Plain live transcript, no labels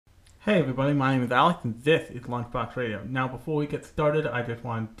Hey everybody, my name is Alex and this is Lunchbox Radio. Now before we get started, I just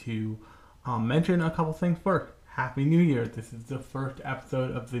wanted to mention a couple things first. Happy New Year! This is the first episode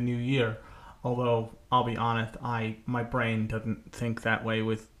of the new year. Although, I'll be honest, my brain doesn't think that way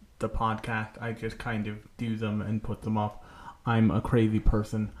with the podcast. I just kind of do them and put them up. I'm a crazy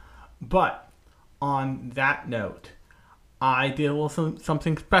person. But, on that note, I did a little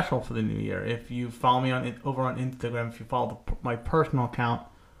something special for the new year. If you follow me over on Instagram, if you follow my personal account,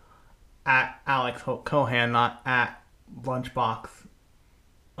 at Alex Cohan, not at Lunchbox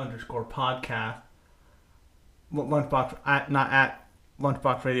 _ podcast. Not at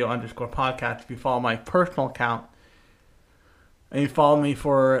Lunchbox Radio _ podcast. If you follow my personal account and you follow me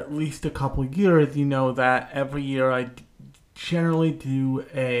for at least a couple of years, you know that every year I generally do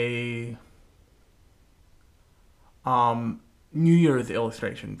a New Year's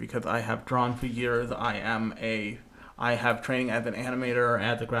illustration because I have drawn for years. I have training as an animator,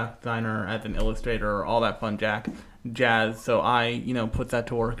 as a graphic designer, as an illustrator, all that fun jazz. So I, put that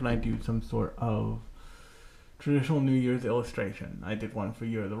to work and I do some sort of traditional New Year's illustration. I did one for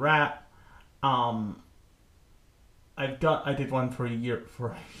Year of the Rat. I did one for Year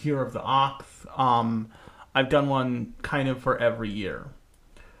of the Ox. I've done one kind of for every year.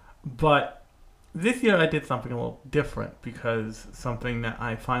 But this year I did something a little different because something that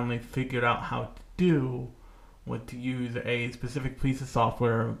I finally figured out how to do was to use a specific piece of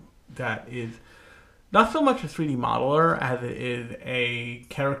software that is not so much a 3D modeler as it is a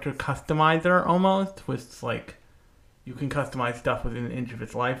character customizer almost, which you can customize stuff within an inch of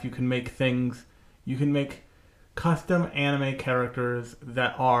its life. You can make custom anime characters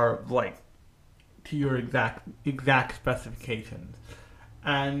that are to your exact specifications.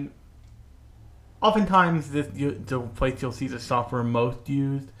 And oftentimes the place you'll see the software most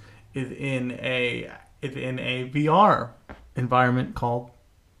used is in a VR environment called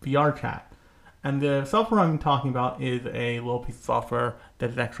VRChat. And the software I'm talking about is a little piece of software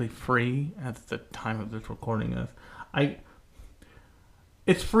that is actually free at the time of this recording.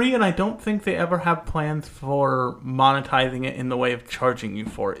 It's free, and I don't think they ever have plans for monetizing it in the way of charging you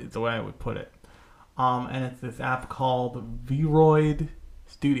for it, is the way I would put it. And it's this app called Vroid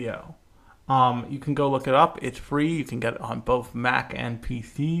Studio. You can go look it up. It's free. You can get it on both Mac and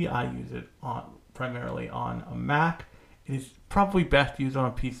PC. I use it primarily on a Mac. It is probably best used on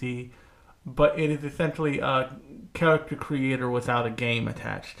a PC, but it is essentially a character creator without a game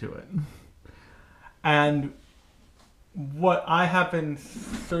attached to it. And what I have been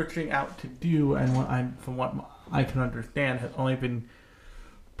searching out to do, and from what I can understand, has only been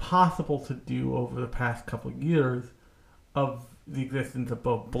possible to do over the past couple of years of the existence of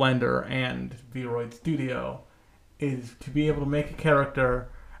both Blender and Vroid Studio, is to be able to make a character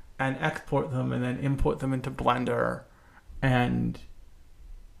and export them and then import them into Blender and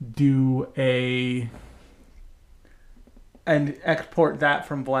export that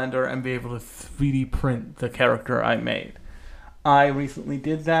from Blender and be able to 3D print the character I made. I recently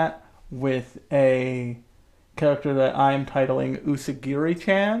did that with a character that I am titling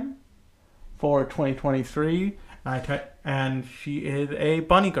Usagiri-chan for 2023, and she is a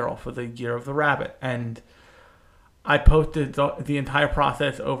bunny girl for the Year of the Rabbit. And I posted the entire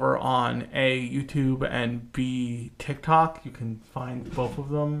process over on A, YouTube, and B, TikTok. You can find both of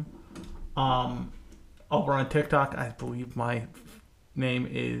them. Over on TikTok, I believe my name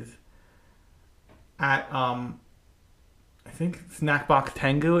is at, I think Snackbox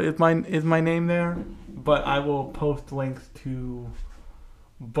Tengu is my name there. But I will post links to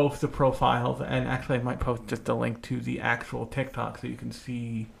both the profiles, and actually I might post just a link to the actual TikTok so you can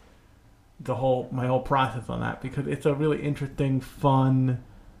see my whole process on that, because it's a really interesting, fun,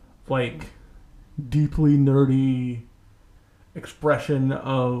 deeply nerdy expression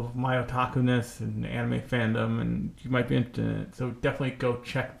of my otaku-ness and anime fandom, and you might be interested in it, so definitely go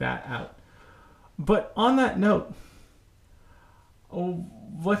check that out. But on that note,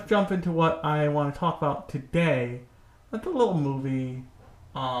 let's jump into what I want to talk about today. That's a little movie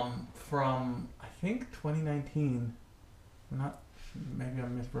from, I think, 2019. Maybe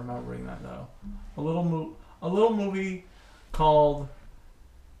I'm misremembering that though. A little movie called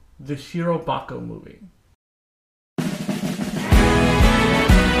The Shirobako Movie.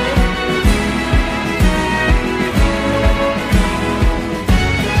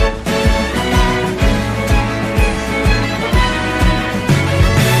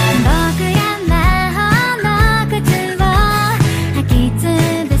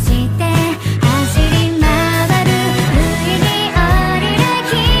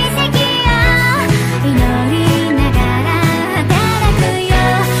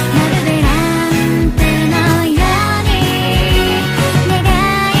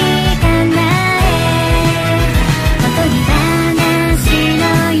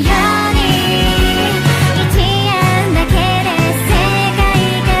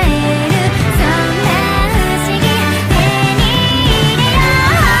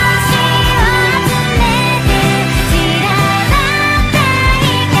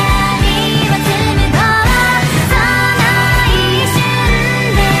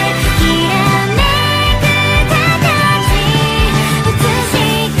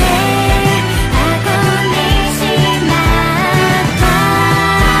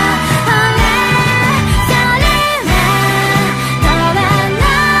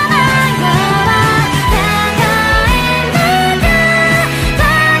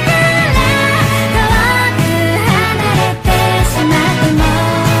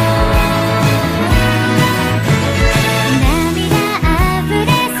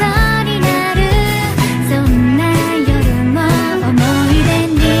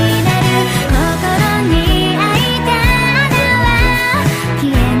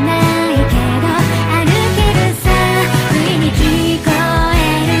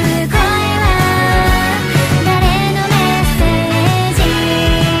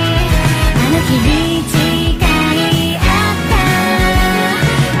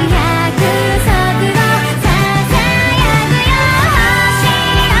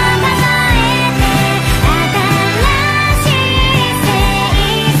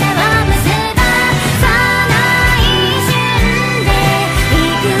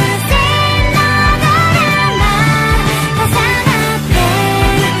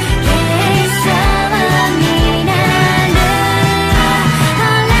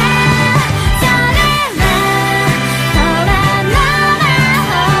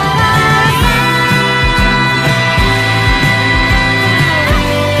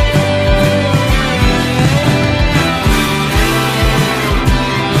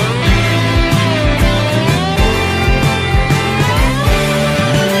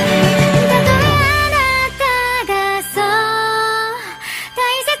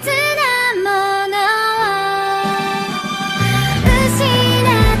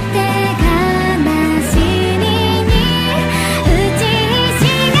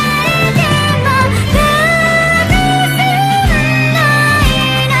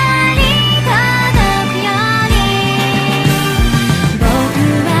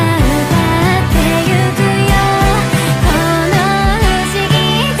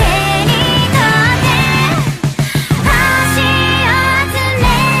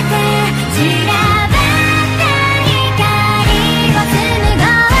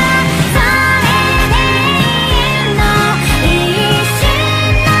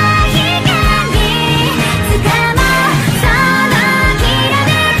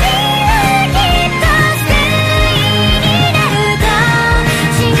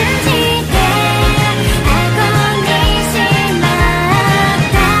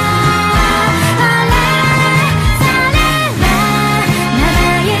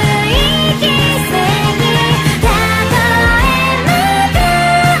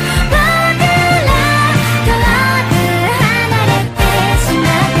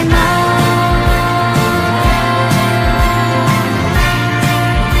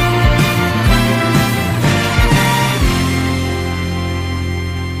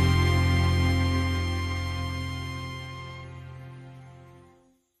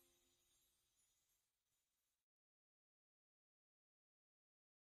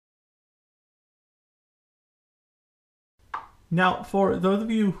 Now, for those of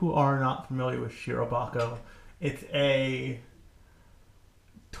you who are not familiar with Shirobako, it's a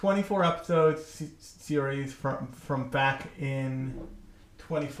 24 episode series from back in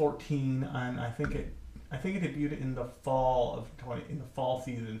 2014, and I think it debuted in the fall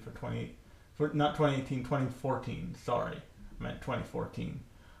season for not 2018, 2014. Sorry, I meant 2014.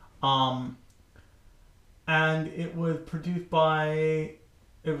 And it was licensed by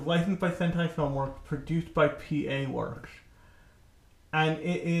Sentai Filmworks, produced by PA Works, and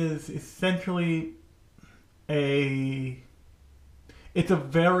it is essentially it's a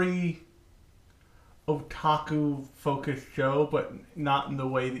very otaku focused show, but not in the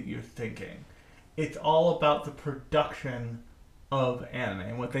way that you're thinking. It's all about the production of anime.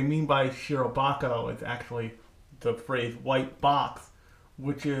 And what they mean by Shirobako is actually the phrase white box,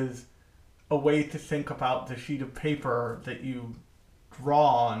 which is a way to think about the sheet of paper that you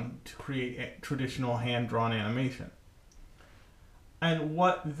draw on to create traditional hand-drawn animation. And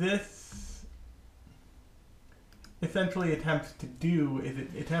what this essentially attempts to do is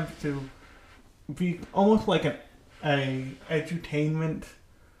it attempts to be almost like a edutainment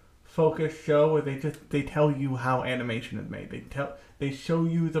focused show where they tell you how animation is made. They show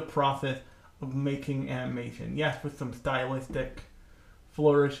you the process of making animation. Yes, with some stylistic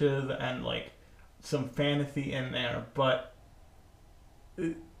flourishes and like some fantasy in there, but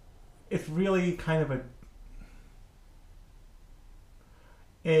it's really kind of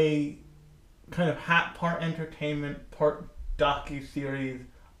a kind of part entertainment, part docu-series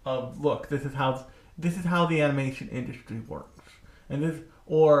of, look, this is how the animation industry works. And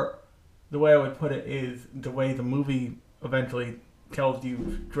or the way I would put it is the way the movie eventually tells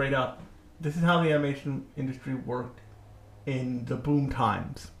you straight up, this is how the animation industry worked in the boom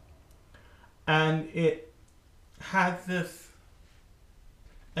times. And it has this,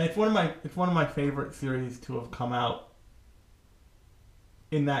 and it's one of my favorite series to have come out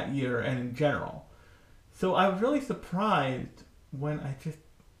in that year and in general. So I was really surprised when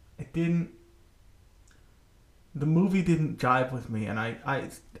the movie didn't jive with me, and I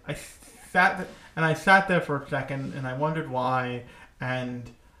sat there for a second and I wondered why, and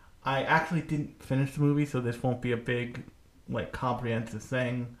I actually didn't finish the movie, so this won't be a big like comprehensive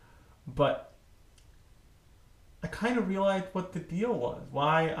thing, but I kind of realized what the deal was,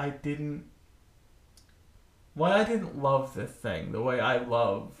 why I didn't love this thing the way I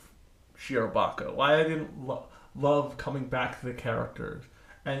love Shirobako, why I didn't love coming back to the characters,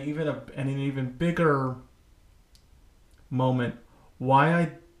 and an even bigger moment, why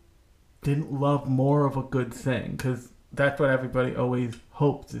I didn't love more of a good thing, because that's what everybody always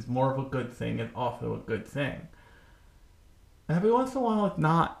hopes is more of a good thing and also a good thing. And every once in a while it's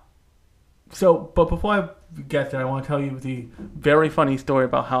not. So, but before I get there, I want to tell you the very funny story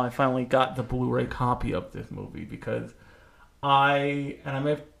about how I finally got the Blu-ray copy of this movie, because I may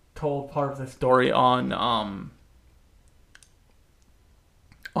have told part of the story on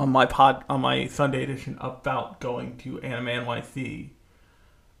my Sunday edition about going to Anime NYC,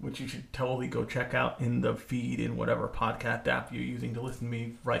 which you should totally go check out in the feed in whatever podcast app you're using to listen to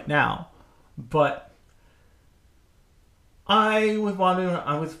me right now. But I was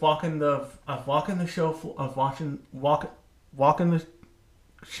walking the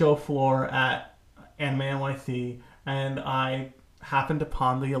show floor at Anime NYC, and I happened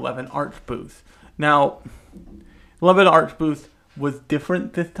upon the 11 Arts booth. Now, 11 Arts booth was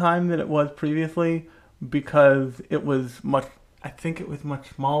different this time than it was previously, because it was much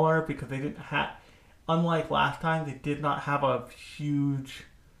smaller, because they didn't have, unlike last time, they did not have a huge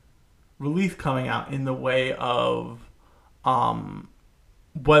release coming out in the way of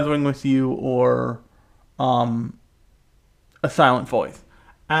Weathering with You or A Silent Voice.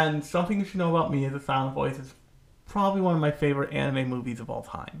 And something you should know about me is A Silent Voice is probably one of my favorite anime movies of all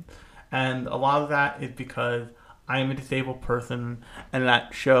time. And a lot of that is because I am a disabled person, and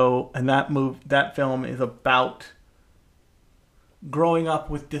that film is about growing up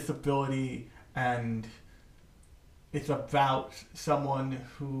with disability, and it's about someone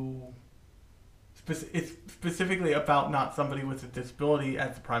who it's specifically about not somebody with a disability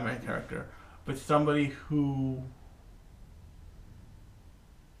as the primary character, but somebody who,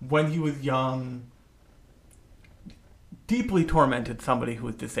 when he was young, deeply tormented somebody who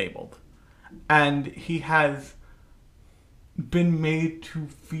was disabled. And he has been made to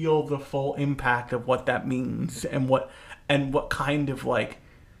feel the full impact of what that means, and what kind of like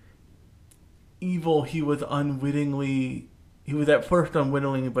evil he was at first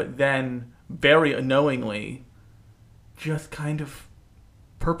unwittingly, but then very unknowingly just kind of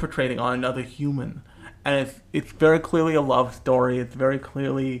perpetrating on another human. And it's very clearly a love story. It's very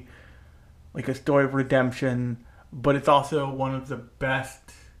clearly like a story of redemption, but it's also one of the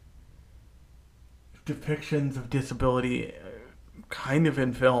best depictions of disability kind of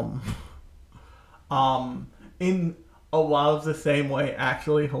in film. In a lot of the same way,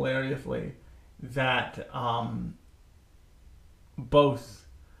 actually, hilariously, that both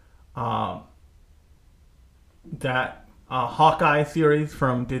that Hawkeye series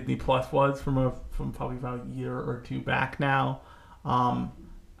from Disney Plus was from probably about a year or two back now. From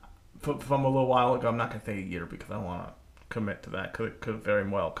a little while ago. I'm not gonna say a year because I don't want to commit to that. Could very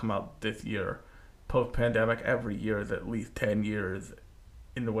well come out this year. Post pandemic, every year is at least 10 years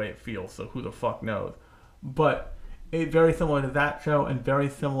in the way it feels. So who the fuck knows? But it's very similar to that show and very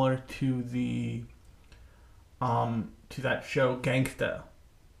similar to the to that show Gangsta.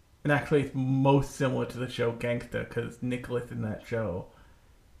 And actually, it's most similar to the show Gangsta because Nicholas in that show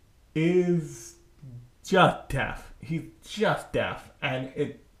is just deaf. He's just deaf, and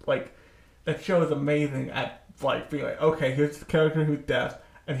it like that show is amazing at like being like, okay, here's the character who's deaf,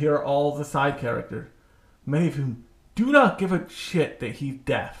 and here are all the side characters, many of whom do not give a shit that he's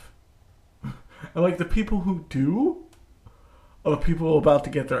deaf. And like the people who do are the people about to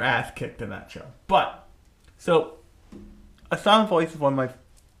get their ass kicked in that show. But so, A Silent Voice is one of my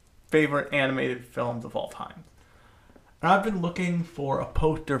favorite animated films of all time. And I've been looking for a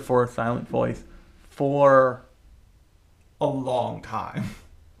poster for A Silent Voice for a long time.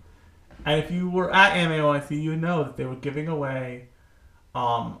 And if you were at Anime OIC, you know that they were giving away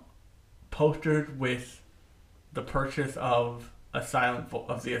posters with the purchase of the A Silent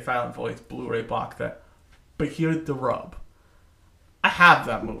Voice Blu-ray box set. But here's the rub. I have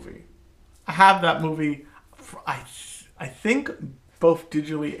that movie. I think both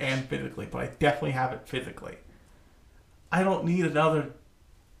digitally and physically, but I definitely have it physically. I don't need another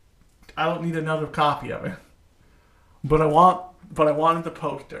copy of it. But I wanted the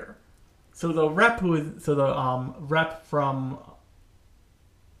poster. So the rep from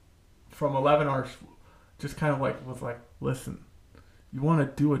 11 Arts just kind of was like, listen, you want to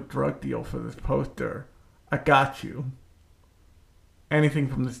do a drug deal for this poster? I got you. Anything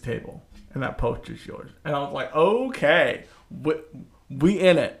from this table, and that poster's yours. And I was like, okay, we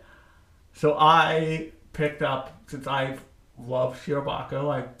in it. So I picked up, since I love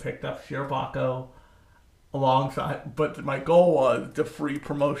Shirobako, I picked up Shirobako alongside, but my goal was the free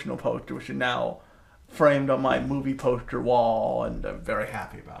promotional poster, which is now framed on my movie poster wall, and I'm very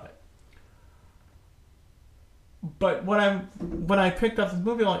happy about it. But when I picked up this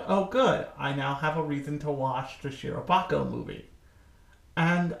movie, I'm like, oh good, I now have a reason to watch the Shirobako movie.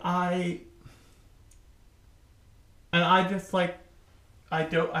 And I just like, I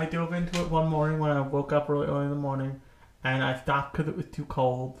dove into it one morning when I woke up really early in the morning, and I stopped because it was too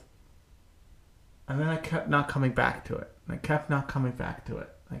cold. And then I kept not coming back to it. And I kept not coming back to it.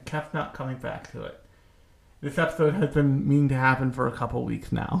 I kept not coming back to it. This episode has been meaning to happen for a couple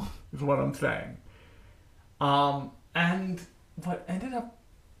weeks now, is what I'm saying. And what ended up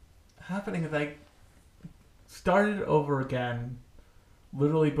happening is I started over again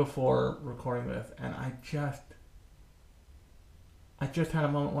literally before recording this, and I just had a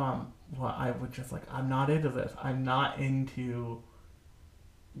moment where I was just like, I'm not into this. I'm not into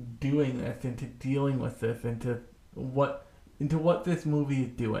doing this, into dealing with this, into what this movie is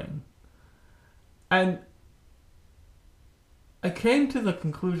doing. And I came to the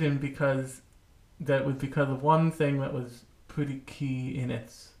conclusion because of one thing that was pretty key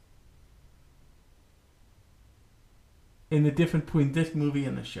in the difference between this movie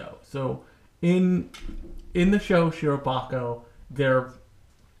and the show. So in the show Shirobako, they're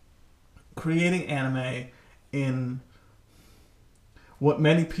creating anime in what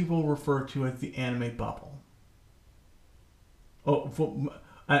many people refer to as the anime bubble.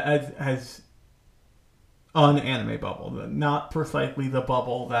 As an anime bubble, not precisely the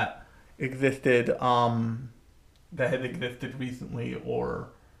bubble that existed, that had existed recently, or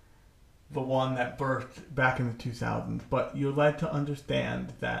the one that burst back in the 2000s. But you're led to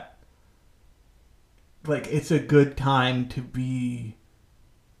understand that, like, it's a good time to be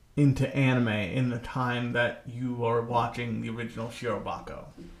into anime in the time that you are watching the original Shirobako.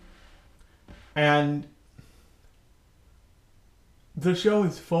 And the show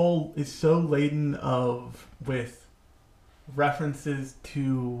is so laden with references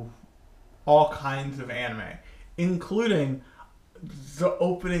to all kinds of anime, including the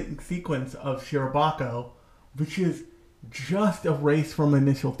opening sequence of Shirobako, which is just a race from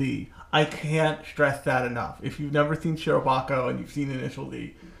Initial D. I can't stress that enough. If you've never seen Shirobako and you've seen Initial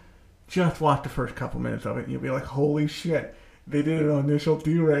D, just watch the first couple minutes of it and you'll be like, holy shit, they did an Initial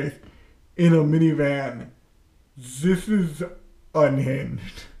D race in a minivan. This is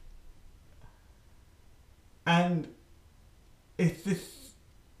unhinged. And it's this,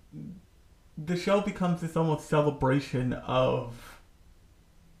 the show becomes this almost celebration of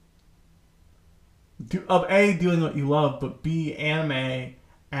A, doing what you love, but B, anime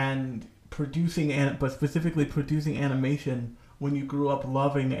and but specifically producing animation when you grew up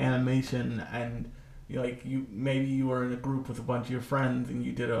loving animation, and like maybe you were in a group with a bunch of your friends and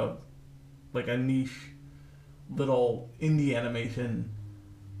you did a niche little indie animation,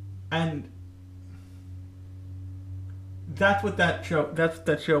 and that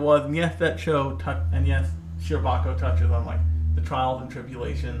show was. And yes, Shirobako touches on like the trials and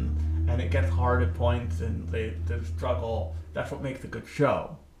tribulations, and it gets hard at points, and the struggle. That's what makes a good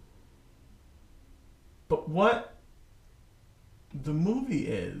show. But what the movie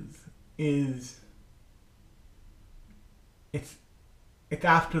is it's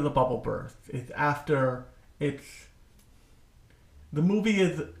after the bubble bursts.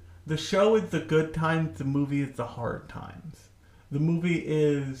 The show is the good times, the movie is the hard times. The movie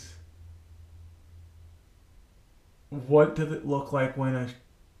is, what does it look like when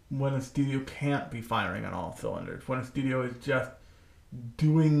a studio can't be firing on all cylinders? When a studio is just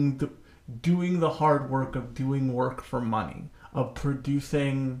doing the hard work of doing work for money, of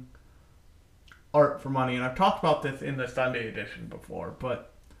producing art for money. And I've talked about this in the Sunday edition before,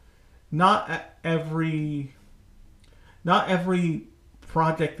 but not every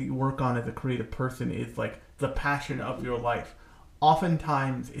project that you work on as a creative person is like the passion of your life.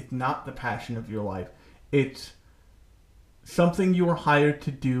 Oftentimes, it's not the passion of your life. It's something you were hired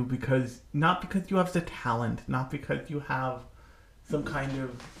to do not because you have the talent, not because you have some kind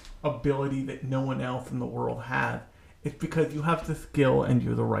of ability that no one else in the world has. It's because you have the skill and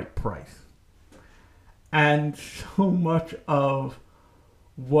you're the right price. And so much of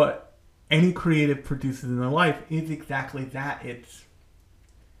what any creative produces in their life is exactly that.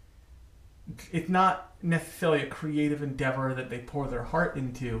 It's not necessarily a creative endeavor that they pour their heart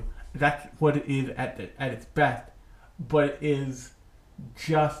into. That's what it is at its best. But it's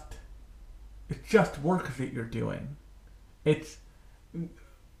just work that you're doing.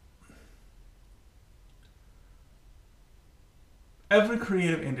 Every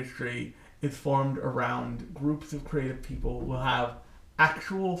creative industry is formed around groups of creative people who have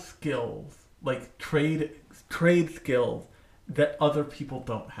actual skills, like trade skills that other people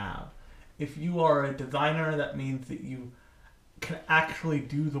don't have. If you are a designer, that means that you can actually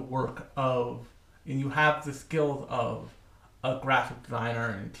do the work of, and you have the skills of a graphic designer,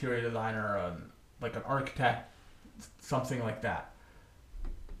 an interior designer, like an architect, something like that.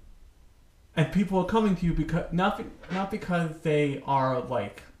 And people are coming to you because not because they are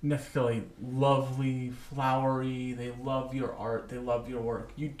like necessarily lovely, flowery, they love your art, they love your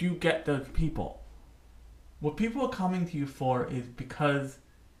work. You do get those people. What people are coming to you for is because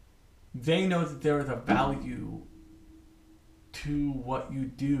they know that there is a value to what you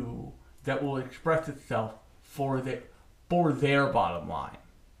do that will express itself for their bottom line.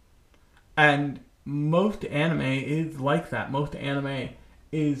 And most anime is like that. Most anime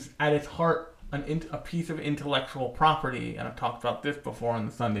is at its heart a piece of intellectual property, and I've talked about this before on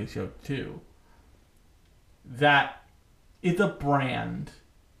the Sunday show too, that is a brand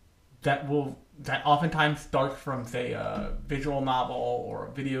that oftentimes starts from, say, a visual novel or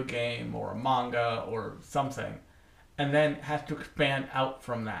a video game or a manga or something, and then has to expand out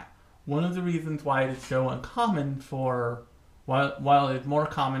from that. One of the reasons why it is so uncommon while it is more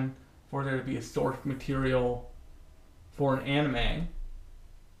common for there to be a source material for an anime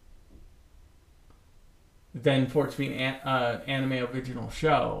than for it to be an anime original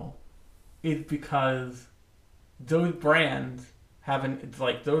show, is because those brands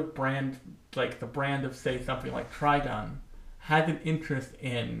like the brand of, say, something like Trigun, has an interest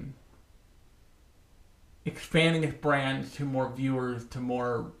in expanding its brand to more viewers, to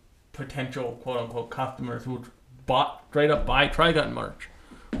more potential quote-unquote customers who straight up buy Trigun merch,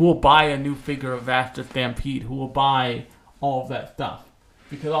 who will buy a new figure of Vasta Stampede, who will buy all of that stuff,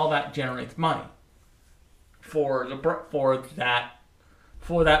 because all that generates money for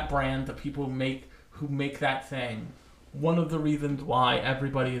that brand, the people who make that thing. One of the reasons why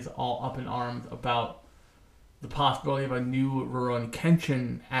everybody is all up in arms about the possibility of a new Rurouni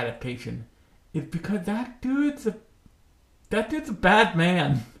Kenshin adaptation is because that dude's a bad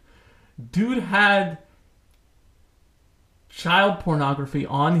man. Dude had child pornography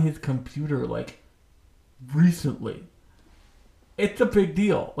on his computer, like, recently. It's a big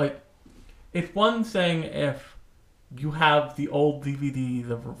deal. Like, it's one thing if you have the old DVDs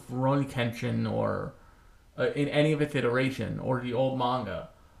of Rurouni Kenshin or in any of its iteration, or the old manga,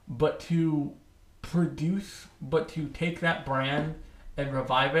 but to take that brand and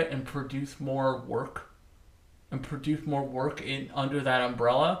revive it and produce more work and produce more work in under that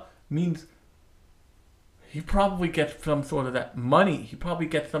umbrella means he probably gets some sort of that money. He probably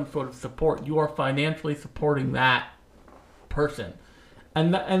gets some sort of support. You are financially supporting that person.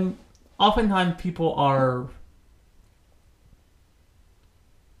 And oftentimes people are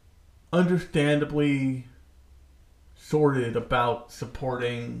understandably sordid about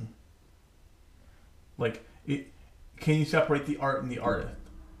supporting, like, it. Can you separate the art and the artist?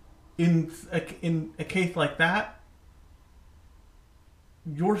 In a case like that,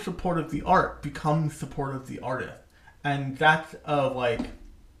 your support of the art becomes support of the artist, and that's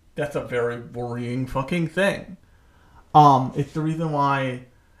a very worrying fucking thing. It's the reason why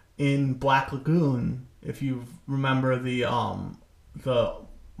in Black Lagoon, if you remember the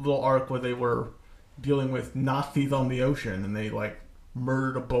little arc where they were dealing with Nazis on the ocean and they like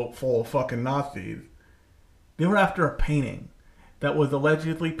murdered a boat full of fucking Nazis, they were after a painting that was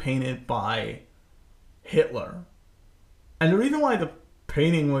allegedly painted by Hitler. And the reason why the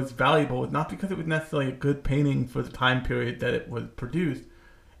painting was valuable was not because it was necessarily a good painting for the time period that it was produced.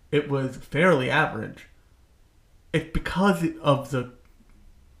 It was fairly average. It's because of the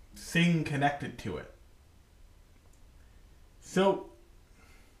thing connected to it. So,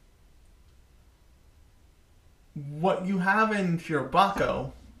 what you have in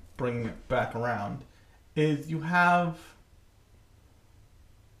Shirobako, bringing it back around, is you have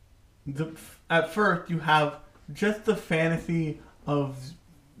at first you have just the fantasy of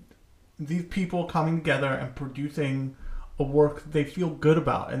these people coming together and producing a work they feel good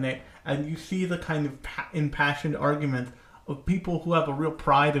about, and you see the kind of impassioned arguments of people who have a real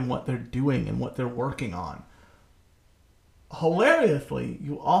pride in what they're doing and what they're working on. Hilariously,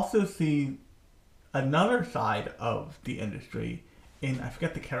 you also see another side of the industry I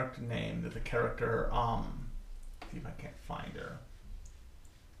forget the character name. There's a character, see if I can't find her.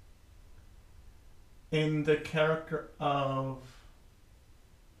 In the character of,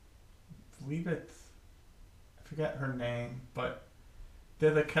 I believe I forget her name, but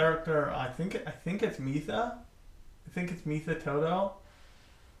there's a character, I think it's Misa. I think it's Misa Todo.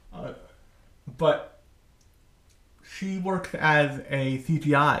 But she works as a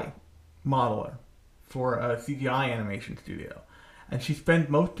CGI modeler for a CGI animation studio. And she spends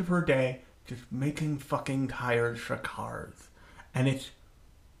most of her day just making fucking tires for cars. And it's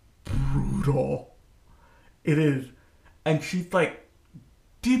brutal. It is. And she's like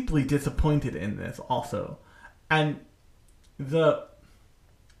deeply disappointed in this also. And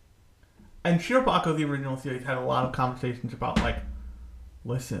Shirobako, the original series, had a lot of conversations about like,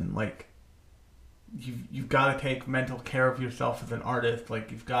 listen, like, you've got to take mental care of yourself as an artist.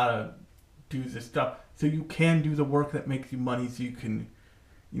 Like, you've got to do this stuff so you can do the work that makes you money, so you can,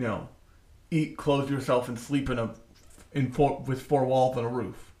 eat, clothe yourself, and sleep with four walls and a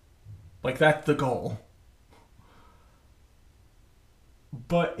roof. Like, that's the goal.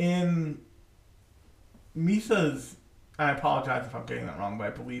 But in Misa's, I apologize if I'm getting that wrong, but I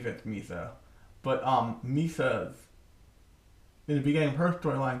believe it's Misa. But Misa's, in the beginning of her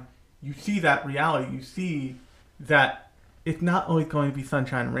storyline, you see that reality. You see that it's not always going to be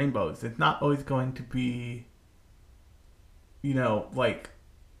sunshine and rainbows. It's not always going to be, like,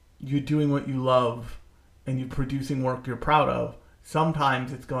 you doing what you love and you producing work you're proud of.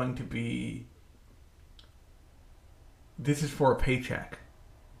 Sometimes it's going to be, this is for a paycheck.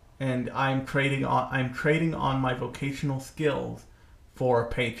 And I'm trading on my vocational skills for a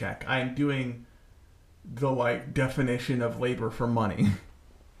paycheck. I'm doing the, like, definition of labor for money.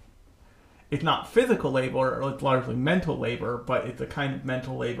 It's not physical labor, it's largely mental labor, but it's a kind of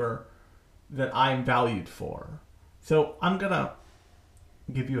mental labor that I'm valued for. So I'm gonna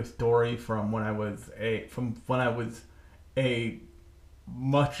give you a story from when I was a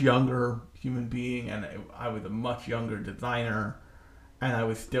much younger human being, and I was a much younger designer, and I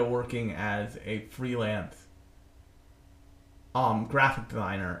was still working as a freelance graphic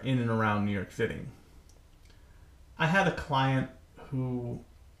designer in and around New York City. I had a client who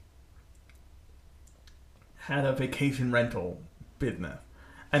had a vacation rental business,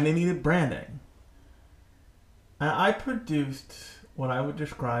 and they needed branding. And I produced what I would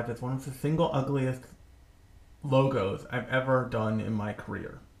describe as one of the single ugliest logos I've ever done in my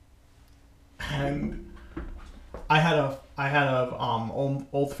career. And I had a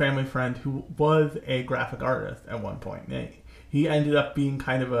old family friend who was a graphic artist at one point. He ended up being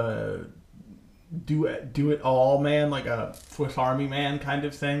kind of a do it all man, like a Swiss Army man kind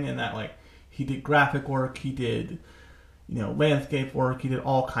of thing, in that, like, he did graphic work, he did, landscape work, he did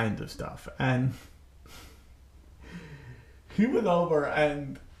all kinds of stuff. And he was over,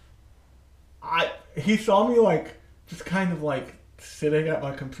 and he saw me, like, just kind of, like, sitting at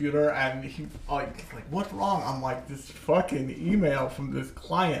my computer, and he's like, what's wrong? I'm like, this fucking email from this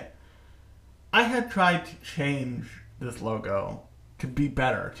client. I had tried to change this logo to be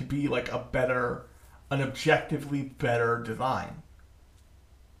better, to be like an objectively better design.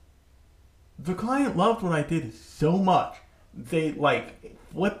 The client loved what I did so much, they like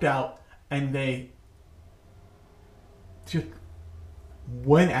flipped out and they just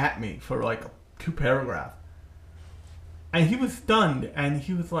went at me for like 2 paragraphs. And he was stunned, and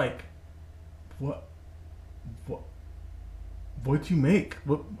he was like, what'd you make?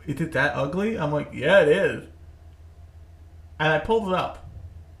 What, is it that ugly? I'm like, yeah, it is. And I pulled it up,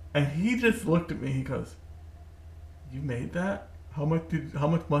 and he just looked at me. He goes, "You made that? How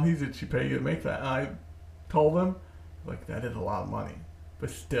much money did she pay you to make that?" And I told him, like, that is a lot of money,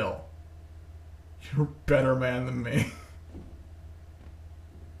 but still, you're a better man than me.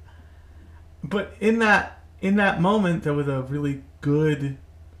 But in that moment, there was a really good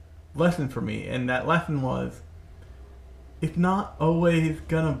lesson for me, and that lesson was, it's not always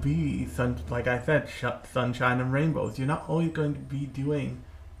gonna be like I said, sunshine and rainbows. You're not always going to be doing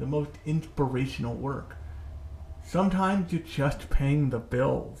the most inspirational work. Sometimes you're just paying the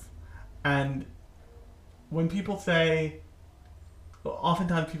bills. And when people say,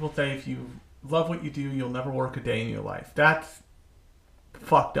 oftentimes people say, if you love what you do, you'll never work a day in your life. That's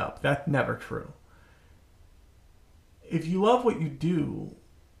fucked up. That's never true. If you love what you do,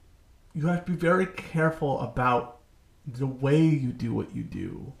 you have to be very careful about the way you do what you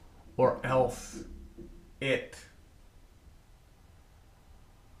do, or else it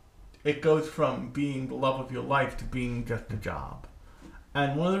goes from being the love of your life to being just a job.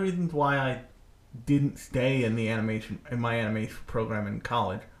 And one of the reasons why I didn't stay in my animation program in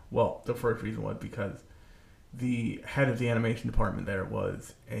college, well, the first reason was because the head of the animation department there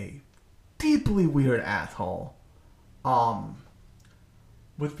was a deeply weird asshole.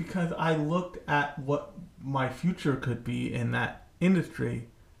 Was because I looked at what my future could be in that industry,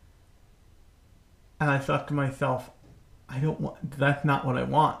 and I thought to myself, that's not what I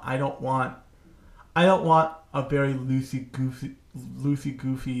want. I don't want a very loosey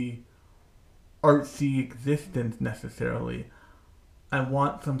goofy, artsy existence necessarily. I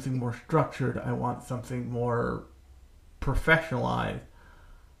want something more structured. I want something more professionalized.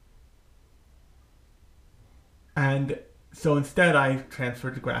 And so instead I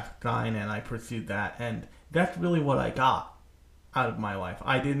transferred to graphic design, and I pursued that, and that's really what I got out of my life.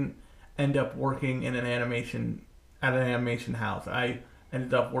 I didn't end up working in at an animation house. I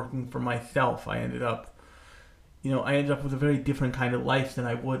ended up working for myself. I ended up with a very different kind of life than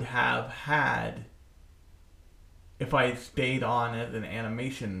I would have had if I had stayed on as an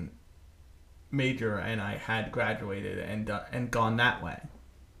animation major and I had graduated and gone that way.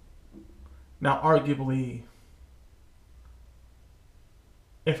 Now, arguably,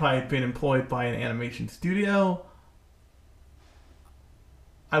 if I had been employed by an animation studio,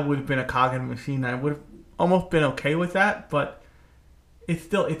 I would have been a cog in a machine. I would have almost been okay with that, but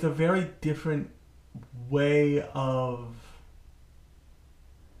it's a very different way of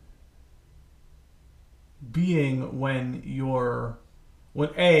being when your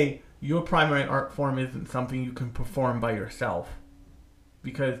primary art form isn't something you can perform by yourself.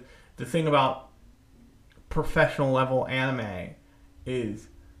 Because the thing about professional level anime is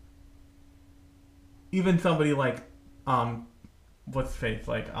even somebody like what's his face,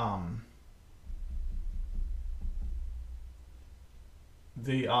 like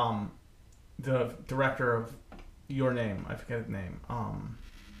the director of Your Name, I forget his name,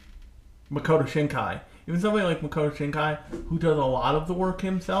 Makoto Shinkai. Even somebody like Makoto Shinkai, who does a lot of the work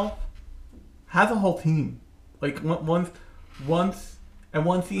himself, has a whole team. Like once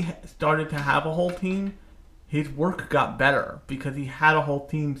he started to have a whole team, his work got better because he had a whole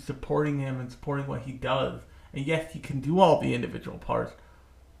team supporting him and supporting what he does. And yes, he can do all the individual parts,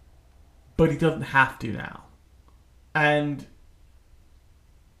 but he doesn't have to now. And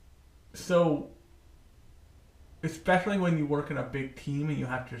so, especially when you work in a big team and you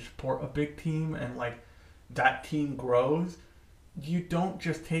have to support a big team and like that team grows, you don't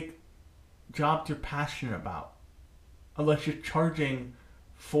just take jobs you're passionate about unless you're charging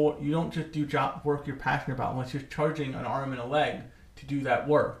for, you don't just do work you're passionate about unless you're charging an arm and a leg to do that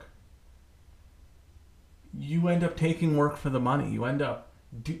work. You end up taking work for the money. You end up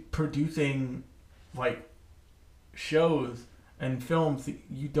producing like shows and films that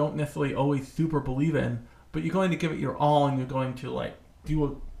you don't necessarily always super believe in, but you're going to give it your all, and you're going to like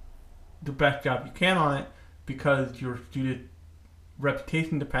do the best job you can on it because your student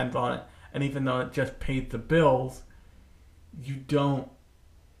reputation depends on it. And even though it just pays the bills, you don't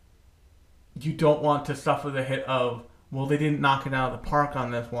want to suffer the hit of well, they didn't knock it out of the park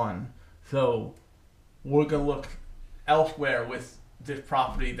on this one, so we're going to look elsewhere with this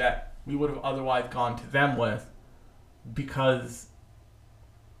property that we would have otherwise gone to them with because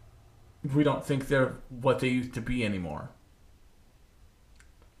we don't think they're what they used to be anymore.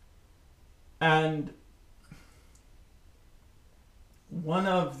 And one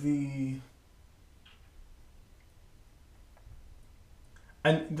of the...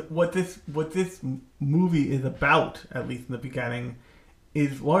 And what this movie is about, at least in the beginning,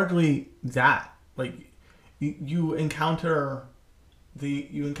 is largely that. Like, you encounter the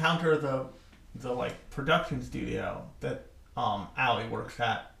like production studio that Allie works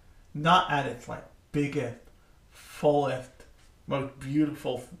at, not at its like biggest, fullest, most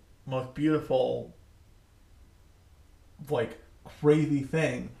beautiful, like crazy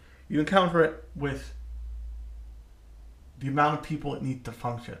thing. You encounter it with the amount of people it needs to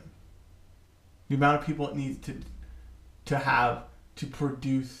function, the amount of people it needs to have to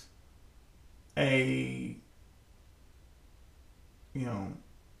produce a, you know,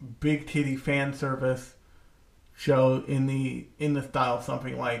 big titty fan service show in the style of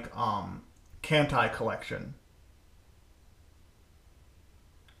something like Kantai Collection.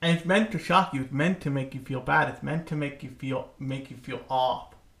 And it's meant to shock you. It's meant to make you feel bad. It's meant to make you feel off.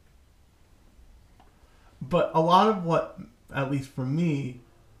 But a lot of what, at least for me,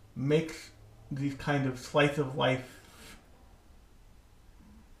 makes these kind of slice of life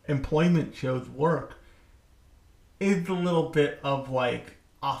employment shows work is a little bit of like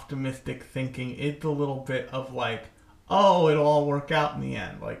optimistic thinking. It's a little bit of like, oh, it'll all work out in the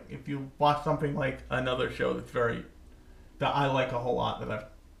end. Like if you watch something like another show that I like a whole lot that I've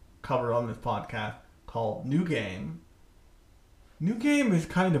covered on this podcast called New Game. New Game is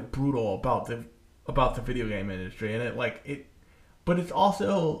kind of brutal about the video game industry, and but it's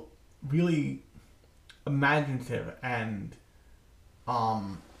also really imaginative and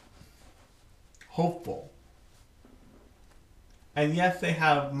hopeful. And yes, they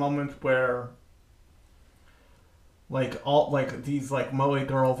have moments where these like moe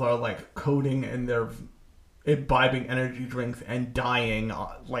girls are like coding and they're imbibing energy drinks and dying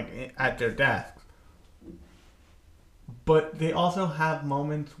like at their desks. But they also have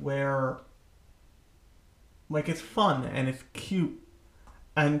moments where like it's fun and it's cute,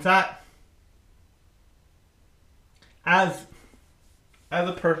 and that as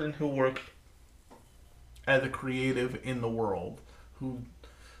a person who works as a creative in the world, who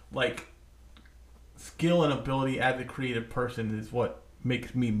like skill and ability as a creative person is what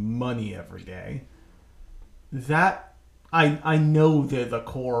makes me money every day. That I know there's a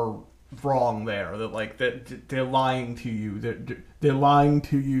core wrong there, that they're lying to you. They're lying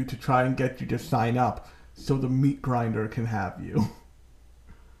to you to try and get you to sign up so the meat grinder can have you.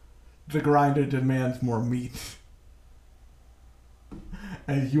 The grinder demands more meat,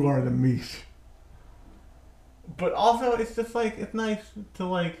 and you are the meat. But also, it's just like, it's nice to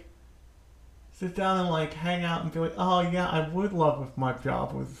like sit down and like hang out and be like, oh yeah, I would love if my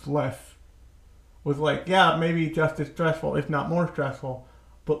job was like, yeah, maybe just as stressful, if not more stressful,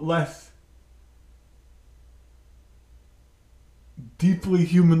 but less deeply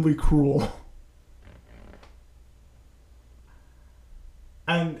humanly cruel.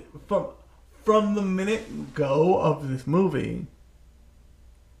 And from the minute go of this movie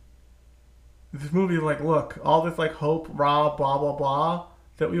is like, look, all this like hope, blah, blah, blah, blah,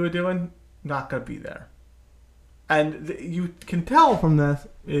 that we were doing, not gonna be there. And you can tell from this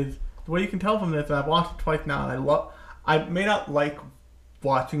is, the way you can tell from this, and I've watched it twice now, and I may not like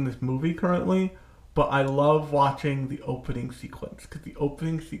watching this movie currently, but I love watching the opening sequence, because the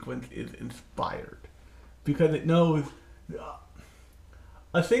opening sequence is inspired. Because it knows,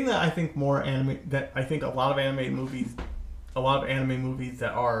 a thing that I think a lot of anime movies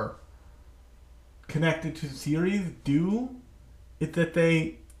that are connected to the series do, is that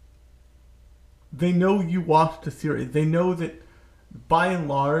they know you watched the series. They know that, by and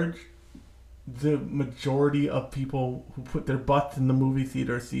large, the majority of people who put their butts in the movie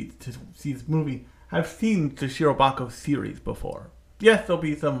theater seats to see this movie have seen the Shirobako series before. Yes, there'll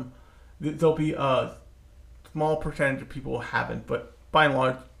be a small percentage of people who haven't, but by and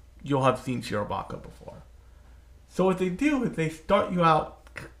large, you'll have seen Shirobako before. So what they do is they start you out,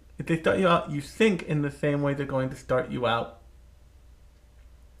 you think in the same way they're going to start you out.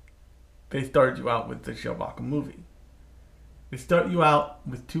 They started you out with the Shirobako movie. They start you out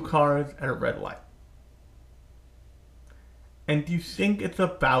with two cars at a red light. And you think it's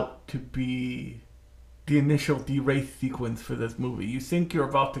about to be the initial D-race sequence for this movie. You think you're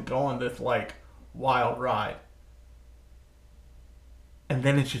about to go on this, like, wild ride. And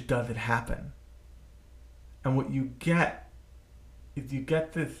then it just doesn't happen. And what you get is you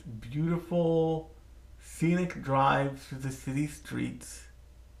get this beautiful scenic drive through the city streets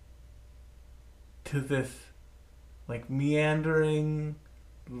to this like meandering,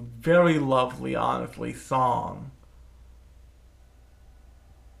 very lovely, honestly, song.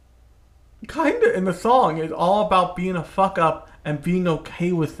 Kinda, in the song is all about being a fuck up and being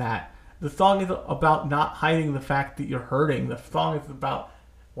okay with that. The song is about not hiding the fact that you're hurting. The song is about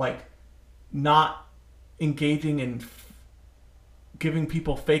like not engaging in giving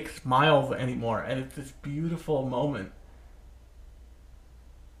people fake smiles anymore, and it's this beautiful moment.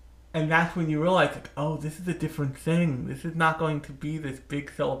 And that's when you realize, like, oh, this is a different thing. This is not going to be this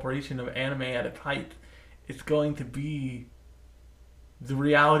big celebration of anime at its height. It's going to be the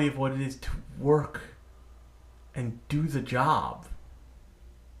reality of what it is to work and do the job.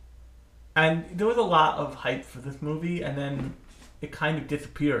 And there was a lot of hype for this movie, and then it kind of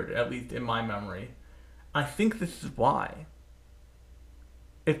disappeared, at least in my memory. I think this is why.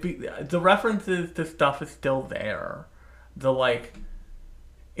 The references to stuff is still there. The, like,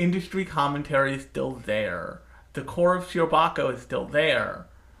 industry commentary is still there. The core of Shirobako is still there.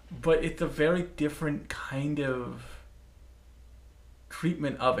 But it's a very different kind of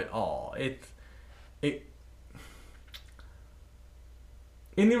treatment of it all. In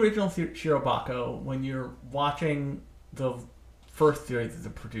the original Shirobako, when you're watching the first series that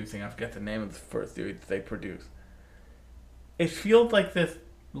they're producing, I forget the name of the first series they produce, it feels like this,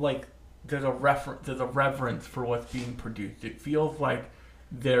 like there's a reverence for what's being produced. It feels like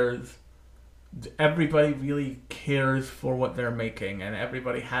everybody really cares for what they're making, and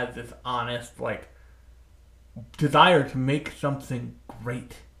everybody has this honest, like, desire to make something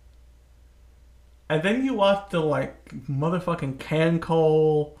great. And then you watch the, like, motherfucking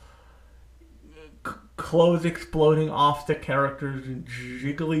Kanko, clothes exploding off the characters, and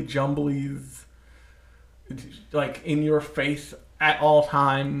jiggly jumblies, like, in your face at all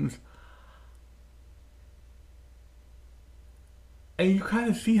times. And you kind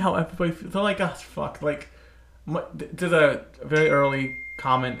of see how everybody feels. They're like, oh, fuck. Like, there's a very early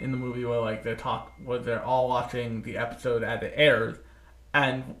comment in the movie where, like, they're all watching the episode as it airs,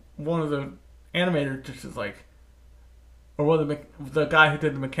 and one of the animator just is like, or one of the guy who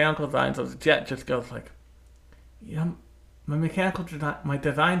did the mechanical designs of the jet just goes like, yeah, my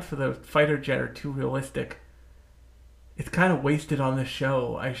designs for the fighter jet are too realistic. It's kind of wasted on this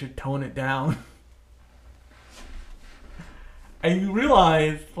show. I should tone it down. And you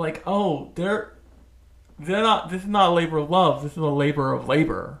realize, like, oh, they're not. This is not a labor of love. This is a labor of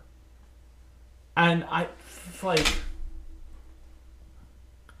labor. And it's like,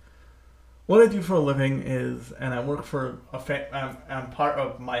 what I do for a living is, and I work for I'm part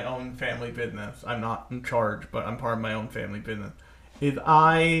of my own family business. I'm not in charge, but I'm part of my own family business. Is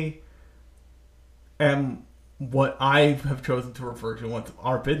I am what I have chosen to refer to, what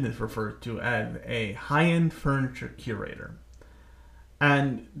our business refers to as a high-end furniture curator.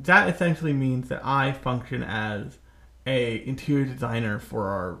 And that essentially means that I function as a interior designer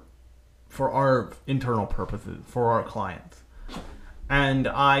for our internal purposes, for our clients. And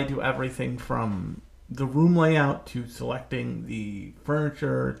I do everything from the room layout to selecting the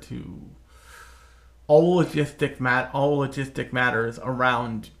furniture to all logistic matters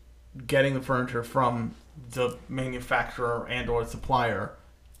around getting the furniture from the manufacturer and or supplier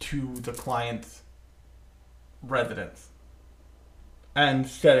to the client's residence, and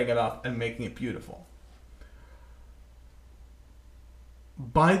setting it up and making it beautiful.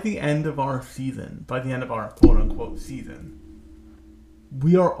 By the end of our quote-unquote season,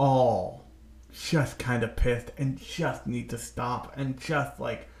 we are all just kind of pissed and just need to stop, and just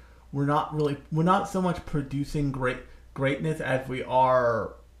like, we're not so much producing greatness as we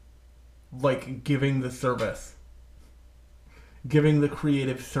are like giving the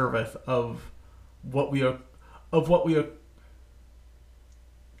creative service of what we are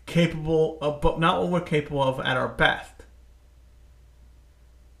capable of, but not what we're capable of at our best.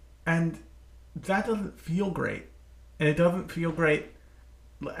 And that doesn't feel great. And it doesn't feel great.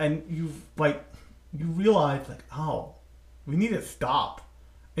 And you realize, like, oh, we need to stop.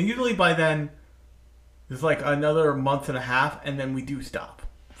 And usually by then, there's like another month and a half, and then we do stop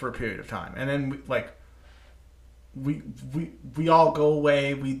for a period of time. And then we all go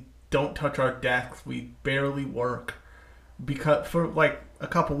away. We don't touch our desks. We barely work for like a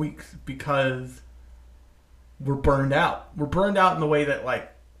couple weeks because we're burned out. We're burned out in the way that,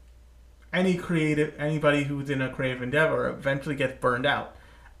 like, anybody who's in a creative endeavor eventually gets burned out.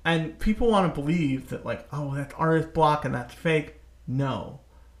 And people want to believe that, like, oh, that's artist block and that's fake. No.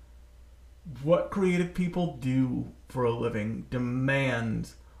 What creative people do for a living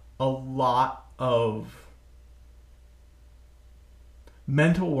demands a lot of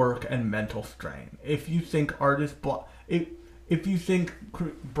mental work and mental strain. If you think artist block, if you think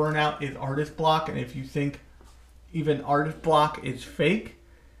burnout is artist block, and if you think even artist block is fake,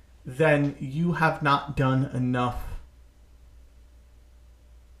 then you have not done enough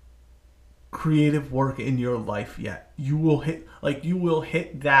creative work in your life yet. You will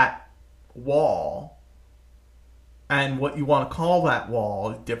hit that wall, and what you want to call that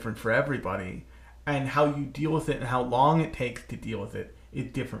wall is different for everybody, and how you deal with it and how long it takes to deal with it is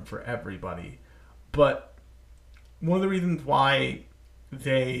different for everybody. But one of the reasons why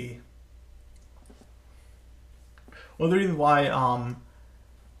everybody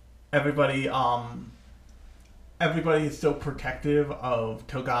is so protective of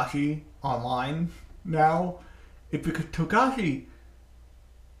Togashi online now is because Togashi,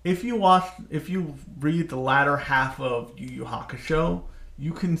 if you read the latter half of Yu Yu Hakusho,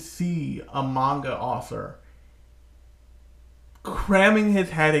 you can see a manga author cramming his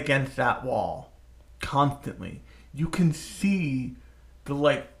head against that wall constantly. You can see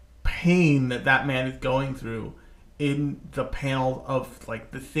the pain that man is going through in the panels of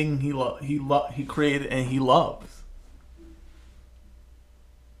the thing he created and he loves.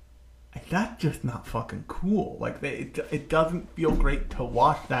 That's just not fucking cool. It doesn't feel great to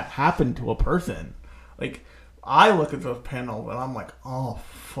watch that happen to a person. I look at those panels and I'm like, oh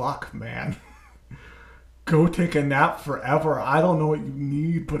fuck, man. Go take a nap forever. I don't know what you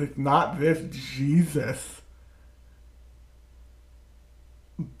need, but it's not this. Jesus.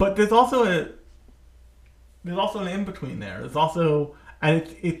 But there's also an in between there. There's also, and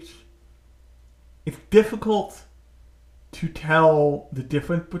it's difficult to tell the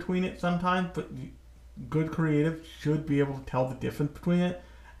difference between it sometimes, but good creatives should be able to tell the difference between it,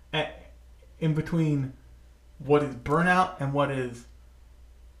 in between what is burnout and what is,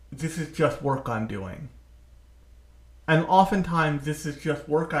 this is just work I'm doing. And oftentimes, this is just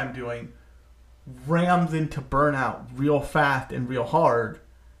work I'm doing rams into burnout real fast and real hard,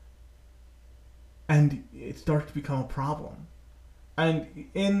 and it starts to become a problem. And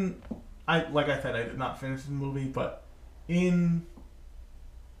like I said, I did not finish the movie, but in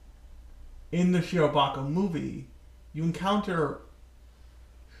the Shirobako movie, you encounter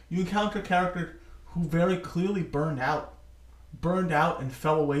characters who very clearly burned out and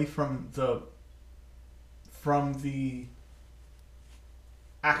fell away from the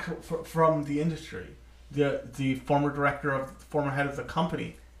industry. The former head of the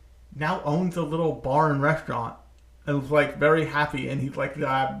company now owns a little bar and restaurant and is very happy, and he's like,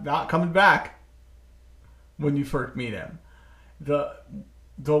 I'm not coming back. When you first meet him, the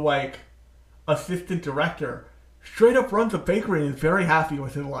assistant director straight up runs a bakery and is very happy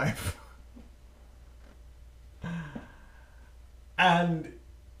with his life. And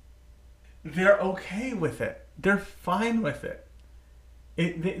they're okay with it. They're fine with it.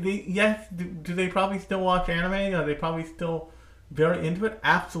 Do they probably still watch anime? Are they probably still very into it?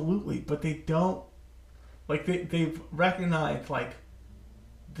 Absolutely. But they don't, they've recognized,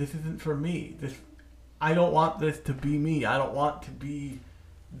 this isn't for me. I don't want this to be me. I don't want to be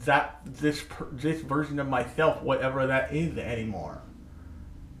this version of myself, whatever that is, anymore.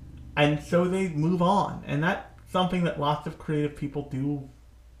 And so they move on. And that's something that lots of creative people do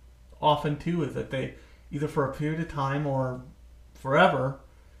often too, is that they, either for a period of time or forever,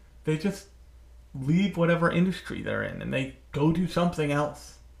 they just leave whatever industry they're in and they go do something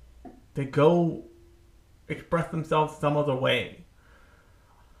else. They go express themselves some other way.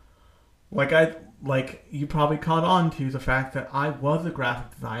 You probably caught on to the fact that I was a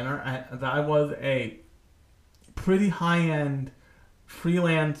graphic designer and that I was a pretty high-end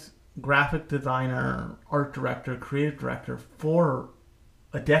freelance graphic designer, art director, creative director for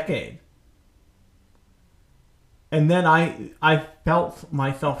a decade. And then I felt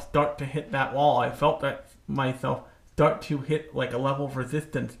myself start to hit that wall. I felt that myself start to hit a level of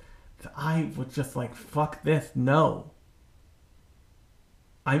resistance. I was just fuck this, no.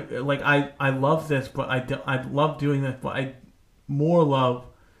 I love this, but I love doing this, but I more love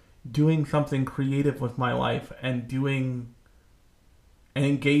doing something creative with my life and doing and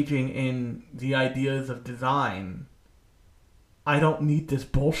engaging in the ideas of design. I don't need this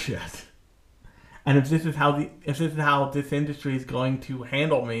bullshit. And if this is how this industry is going to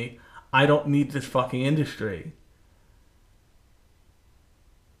handle me, I don't need this fucking industry.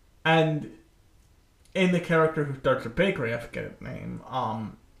 And in the character who starts a bakery, I forget his name,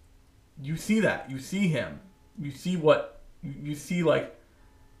 you see that. You see him. You see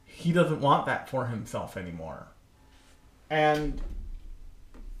he doesn't want that for himself anymore. And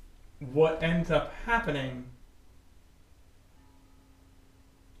what ends up happening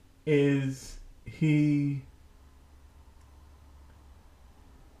is he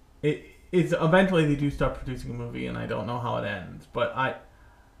it's eventually they do start producing a movie, and I don't know how it ends, but I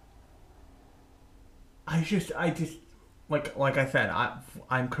just like I said,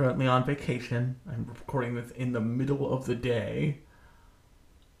 I'm currently on vacation. I'm recording this in the middle of the day,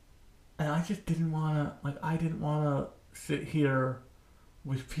 and I just didn't wanna I didn't wanna sit here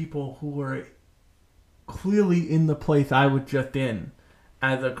with people who were clearly in the place I was just in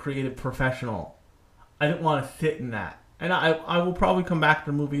as a creative professional. I didn't want to sit in that. And I will probably come back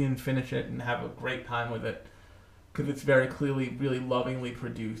to the movie and finish it and have a great time with it. Because it's very clearly, really lovingly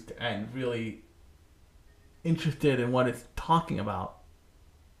produced and really interested in what it's talking about.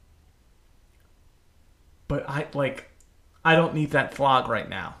 But I don't need that slog right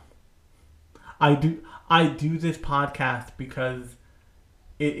now. I do this podcast because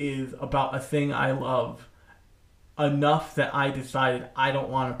it is about a thing I love enough that I decided I don't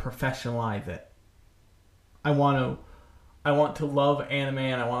want to professionalize it. I want to love anime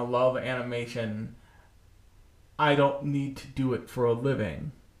and I want to love animation. I don't need to do it for a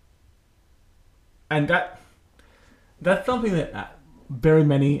living. And that's something that very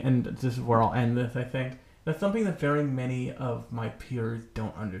many, and this is where I'll end this, I think, that's something that very many of my peers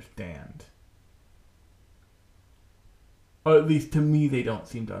don't understand. Or at least to me, they don't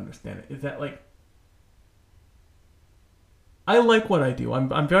seem to understand it. Is that I like what I do.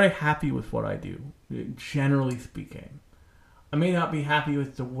 I'm very happy with what I do, generally speaking. I may not be happy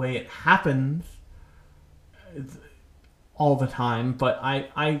with the way it happens all the time, but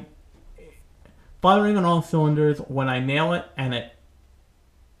I firing on all cylinders when I nail it and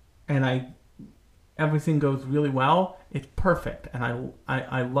everything goes really well. It's perfect, and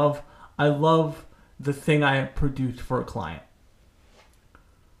I love the thing I produced for a client.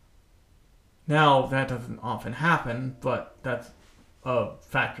 Now, that doesn't often happen, but that's a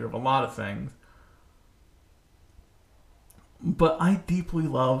factor of a lot of things. But I deeply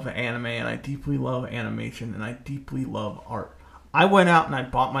love anime, and I deeply love animation, and I deeply love art. I went out and I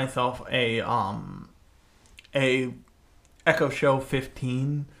bought myself a Echo Show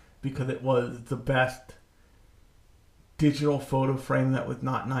 15 because it was the best digital photo frame that was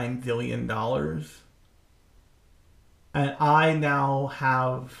not $9 billion. And I now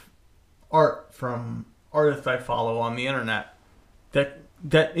have art from artists I follow on the internet that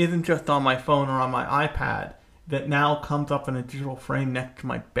isn't just on my phone or on my iPad, that now comes up in a digital frame next to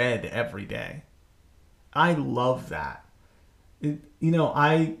my bed every day. I love that.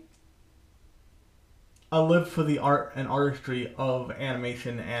 I live for the art and artistry of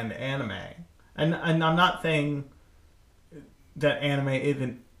animation and anime. And I'm not saying that anime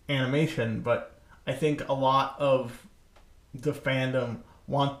isn't animation, but I think a lot of the fandom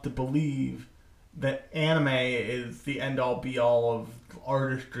wants to believe that anime is the end-all be-all of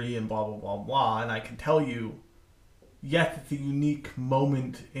artistry and blah, blah, blah, blah. And I can tell you, yes, it's a unique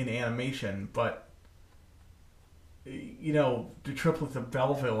moment in animation, but, the Triplets of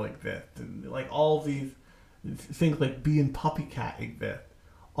Belleville exist. And, all these things like Bee and Puppycat exist.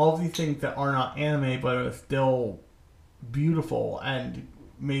 All these things that are not anime, but are still beautiful and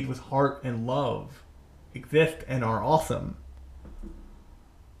made with heart and love exist and are awesome.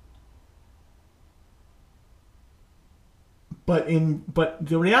 But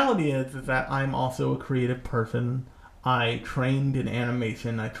the reality is that I'm also a creative person. I trained in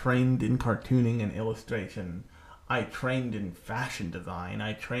animation. I trained in cartooning and illustration. I trained in fashion design.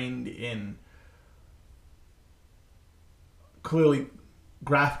 I trained in clearly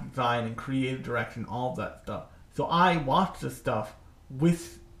graphic design and creative direction, all of that stuff. So I watch this stuff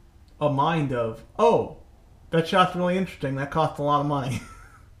with a mind of, oh, that shot's really interesting. That cost a lot of money.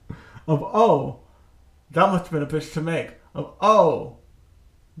 Of, oh, that must have been a bitch to make. Of, oh,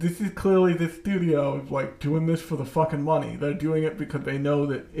 this is clearly the studio is doing this for the fucking money. They're doing it because they know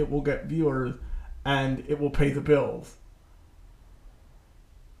that it will get viewers and it will pay the bills.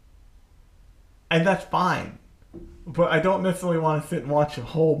 And that's fine. But I don't necessarily want to sit and watch a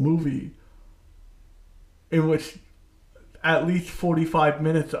whole movie in which at least 45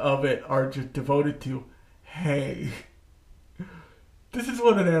 minutes of it are just devoted to, hey, this is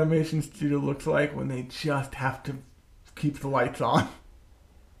what an animation studio looks like when they just have to keep the lights on.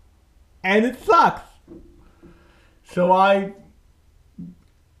 And it sucks. So I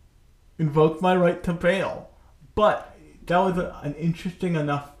invoked my right to bail. But that was an interesting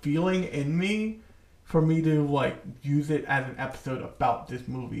enough feeling in me for me to use it as an episode about this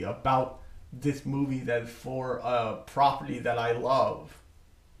movie that is for a property that I love.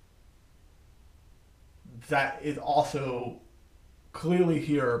 That is also clearly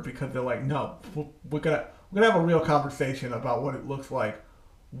here because they're like, no, we're gonna have a real conversation about what it looks like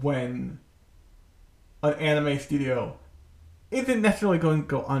when an anime studio isn't necessarily going to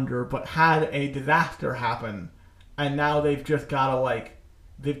go under, but had a disaster happen, and now they've just got to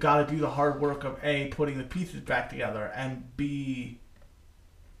they've got to do the hard work of A, putting the pieces back together, and B,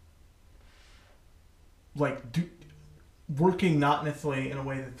 working not necessarily in a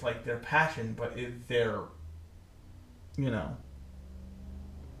way that's like their passion, but is their,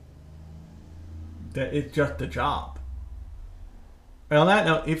 that it's just a job. And on that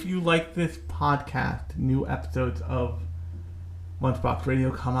note, if you like this podcast, new episodes of Lunchbox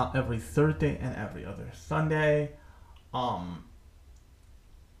Radio come out every Thursday and every other Sunday.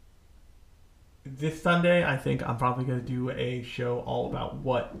 This Sunday, I think I'm probably going to do a show all about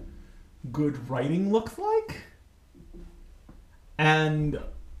what good writing looks like. And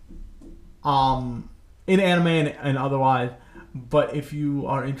in anime and otherwise. But if you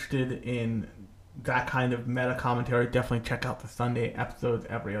are interested in that kind of meta commentary, definitely check out the Sunday episodes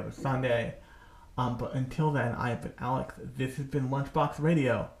every other Sunday. But until then, I have been Alex. This has been Lunchbox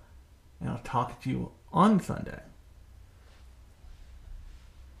Radio, and I'll talk to you on Sunday.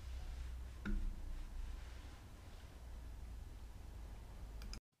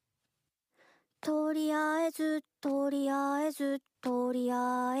 とりあえずとりあえずとり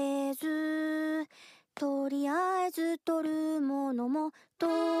あえずとりあえず取るものもと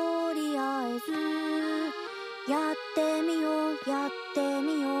りあえずやってみようやって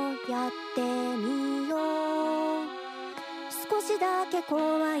みようやってみよう少しだけ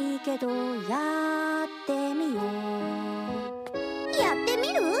怖いけどやってみようやって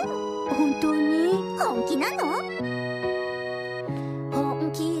みる？本当に？本気なの？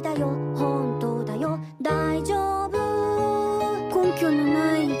本気だよ本当だよ大丈夫根拠の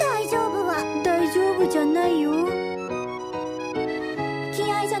ない大丈夫は大丈夫じゃないよ気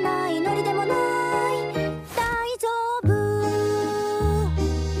合じゃないノリでもない大丈夫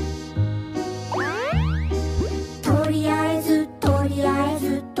とりあえずとりあえ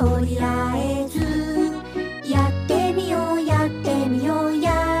ずとりあえずやってみようやってみよう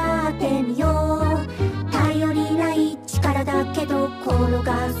やってみよう頼りない力だけど転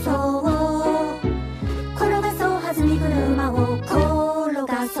がそう弾み車を転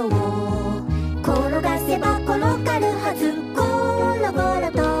がそう転がせば転がるはずゴロゴロ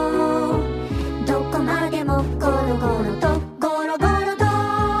とどこまでもゴロゴロとゴロゴロと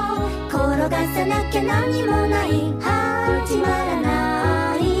転がさなきゃ何もない始まら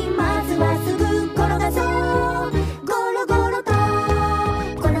ないまずはすぐ転がそうゴロゴロと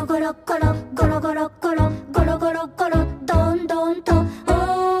ゴロゴロゴロゴロゴロゴロゴロゴロゴロどんどんと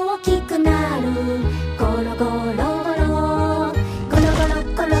大き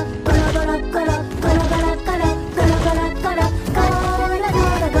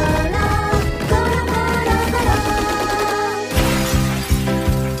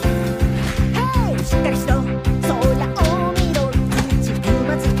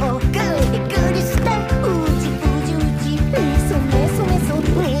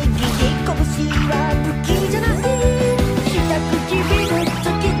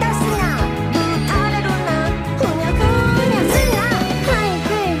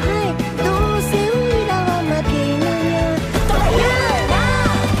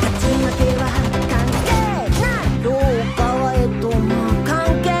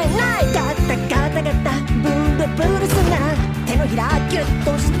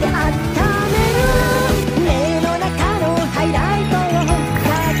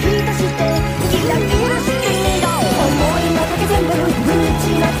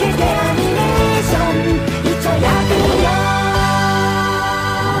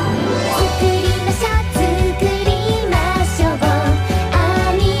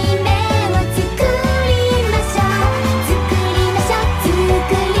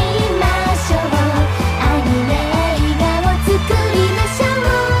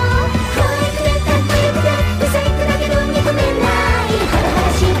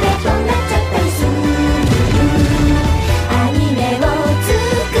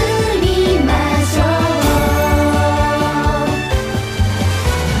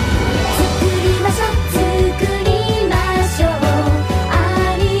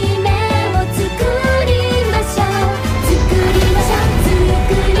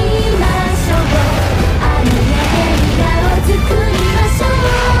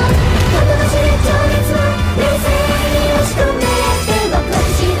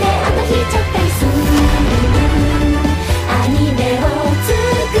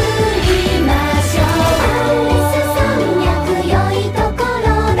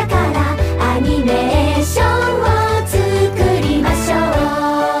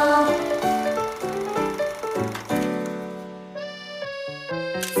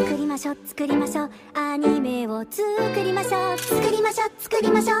作りましょうアニメを作りましょう作りましょう作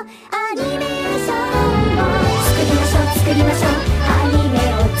りましょうアニメーションを作りましょう作りましょうアニメ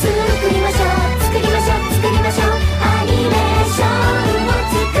を